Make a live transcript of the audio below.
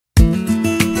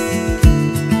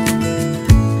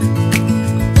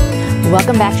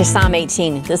Welcome back to Psalm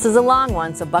 18. This is a long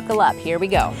one, so buckle up. Here we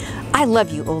go. I love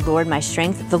you, O Lord, my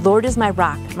strength. The Lord is my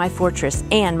rock, my fortress,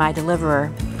 and my deliverer.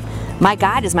 My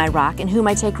God is my rock, in whom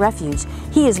I take refuge.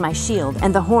 He is my shield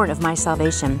and the horn of my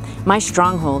salvation, my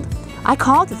stronghold. I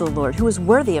call to the Lord, who is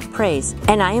worthy of praise,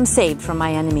 and I am saved from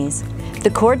my enemies.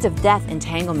 The cords of death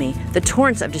entangle me. The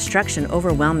torrents of destruction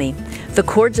overwhelm me. The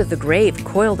cords of the grave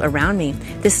coiled around me.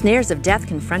 The snares of death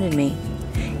confronted me.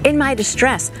 In my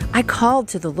distress, I called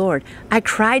to the Lord. I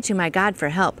cried to my God for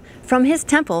help. From his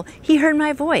temple, he heard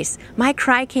my voice. My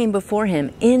cry came before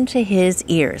him into his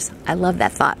ears. I love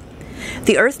that thought.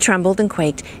 The earth trembled and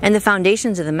quaked, and the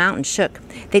foundations of the mountains shook.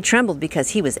 They trembled because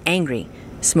he was angry.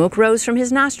 Smoke rose from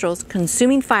his nostrils.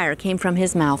 Consuming fire came from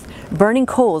his mouth. Burning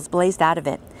coals blazed out of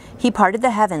it. He parted the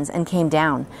heavens and came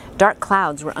down. Dark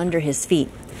clouds were under his feet.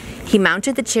 He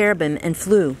mounted the cherubim and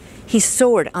flew. He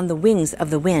soared on the wings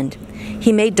of the wind.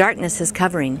 He made darkness his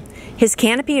covering, his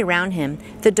canopy around him,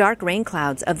 the dark rain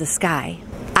clouds of the sky.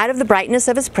 Out of the brightness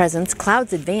of his presence,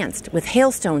 clouds advanced with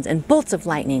hailstones and bolts of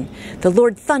lightning. The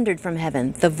Lord thundered from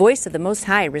heaven. The voice of the Most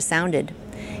High resounded.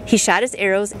 He shot his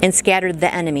arrows and scattered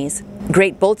the enemies,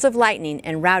 great bolts of lightning,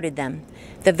 and routed them.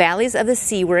 The valleys of the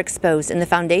sea were exposed, and the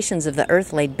foundations of the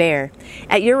earth laid bare.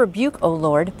 At your rebuke, O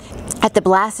Lord, at the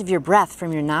blast of your breath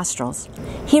from your nostrils.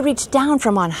 He reached down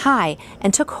from on high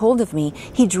and took hold of me.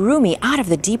 He drew me out of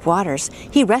the deep waters.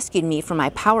 He rescued me from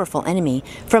my powerful enemy,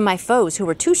 from my foes who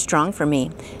were too strong for me.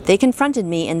 They confronted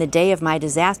me in the day of my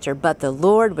disaster, but the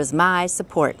Lord was my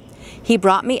support. He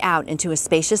brought me out into a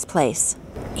spacious place.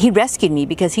 He rescued me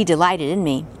because he delighted in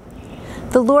me.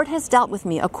 The Lord has dealt with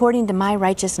me according to my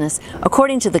righteousness.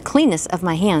 According to the cleanness of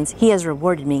my hands, he has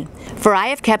rewarded me. For I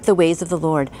have kept the ways of the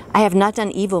Lord. I have not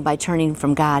done evil by turning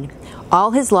from God.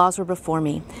 All his laws were before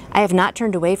me. I have not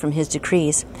turned away from his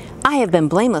decrees. I have been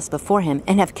blameless before him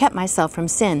and have kept myself from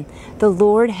sin. The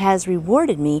Lord has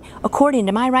rewarded me according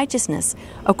to my righteousness,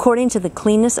 according to the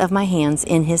cleanness of my hands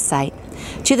in his sight.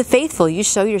 To the faithful you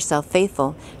show yourself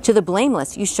faithful. To the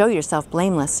blameless you show yourself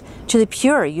blameless. To the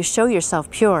pure you show yourself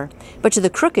pure. But to the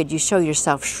crooked you show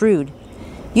yourself shrewd.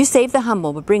 You save the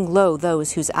humble, but bring low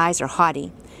those whose eyes are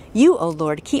haughty. You, O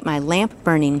Lord, keep my lamp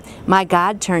burning. My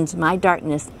God turns my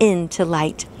darkness into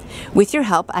light. With your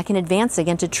help I can advance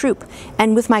against a troop,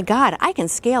 and with my God I can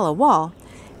scale a wall.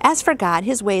 As for God,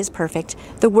 his way is perfect.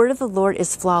 The word of the Lord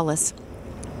is flawless.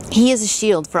 He is a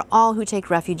shield for all who take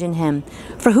refuge in him.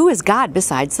 For who is God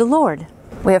besides the Lord?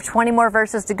 We have 20 more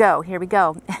verses to go. Here we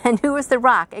go. And who is the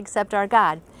rock except our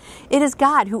God? It is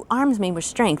God who arms me with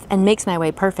strength and makes my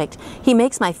way perfect. He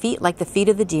makes my feet like the feet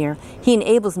of the deer. He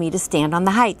enables me to stand on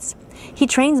the heights. He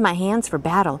trains my hands for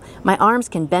battle. My arms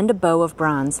can bend a bow of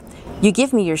bronze. You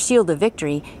give me your shield of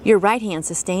victory. Your right hand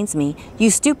sustains me. You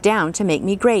stoop down to make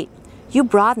me great. You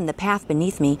broaden the path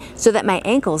beneath me so that my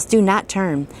ankles do not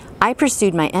turn. I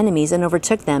pursued my enemies and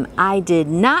overtook them. I did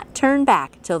not turn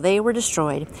back till they were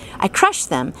destroyed. I crushed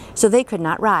them so they could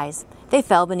not rise. They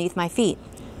fell beneath my feet.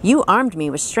 You armed me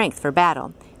with strength for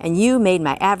battle, and you made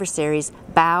my adversaries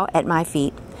bow at my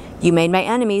feet. You made my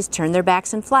enemies turn their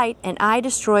backs in flight, and I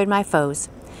destroyed my foes.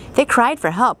 They cried for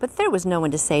help, but there was no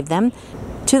one to save them.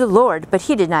 To the Lord, but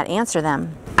he did not answer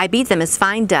them. I beat them as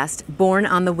fine dust borne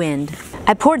on the wind.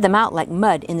 I poured them out like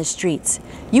mud in the streets.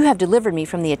 You have delivered me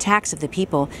from the attacks of the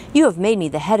people. You have made me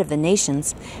the head of the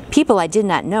nations. People I did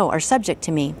not know are subject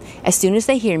to me. As soon as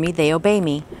they hear me, they obey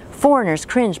me. Foreigners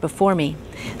cringe before me.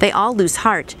 They all lose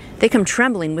heart. They come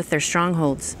trembling with their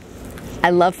strongholds.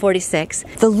 I love 46.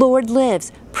 The Lord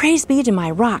lives. Praise be to my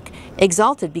rock.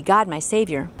 Exalted be God my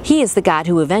Savior. He is the God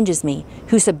who avenges me,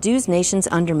 who subdues nations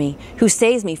under me, who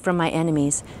saves me from my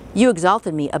enemies. You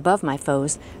exalted me above my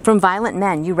foes. From violent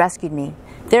men you rescued me.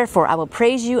 Therefore I will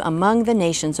praise you among the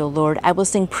nations, O Lord. I will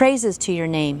sing praises to your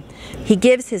name. He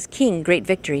gives his king great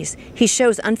victories. He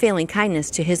shows unfailing kindness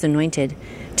to his anointed,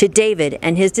 to David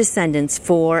and his descendants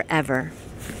forever.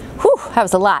 Whew, that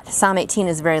was a lot. Psalm 18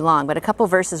 is very long, but a couple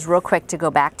verses real quick to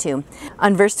go back to.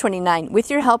 On verse 29,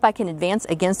 with your help I can advance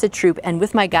against a troop, and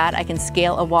with my God I can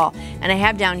scale a wall. And I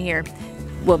have down here,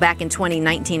 well, back in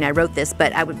 2019 I wrote this,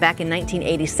 but back in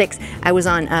 1986, I was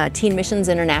on Teen Missions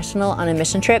International on a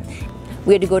mission trip.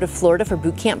 We had to go to Florida for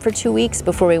boot camp for 2 weeks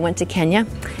before we went to Kenya,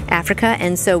 Africa,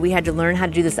 and so we had to learn how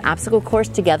to do this obstacle course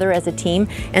together as a team,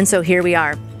 and so here we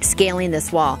are. scaling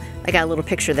this wall. I got a little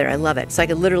picture there. I love it. So I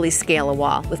could literally scale a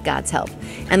wall with God's help.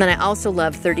 And then I also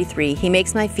love 33. He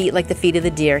makes my feet like the feet of the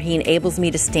deer. He enables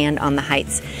me to stand on the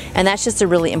heights. And that's just a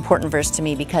really important verse to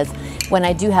me, because when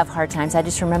I do have hard times, I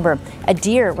just remember a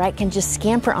deer, right, can just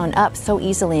scamper on up so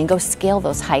easily and go scale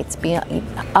those heights, be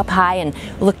up high and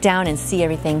look down and see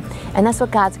everything. And that's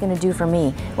what God's going to do for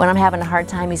me. When I'm having a hard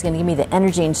time, He's going to give me the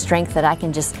energy and strength that I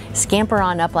can just scamper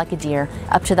on up like a deer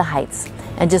up to the heights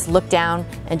and just look down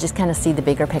and just kind of see the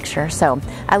bigger picture. So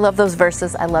I love those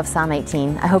verses. I love Psalm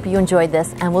 18. I hope you enjoyed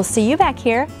this, and we'll see you back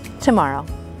here tomorrow.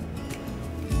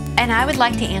 And I would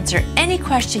like to answer any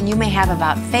question you may have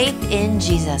about faith in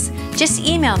Jesus. Just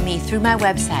email me through my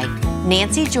website,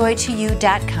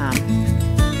 nancyjoytoyou.com.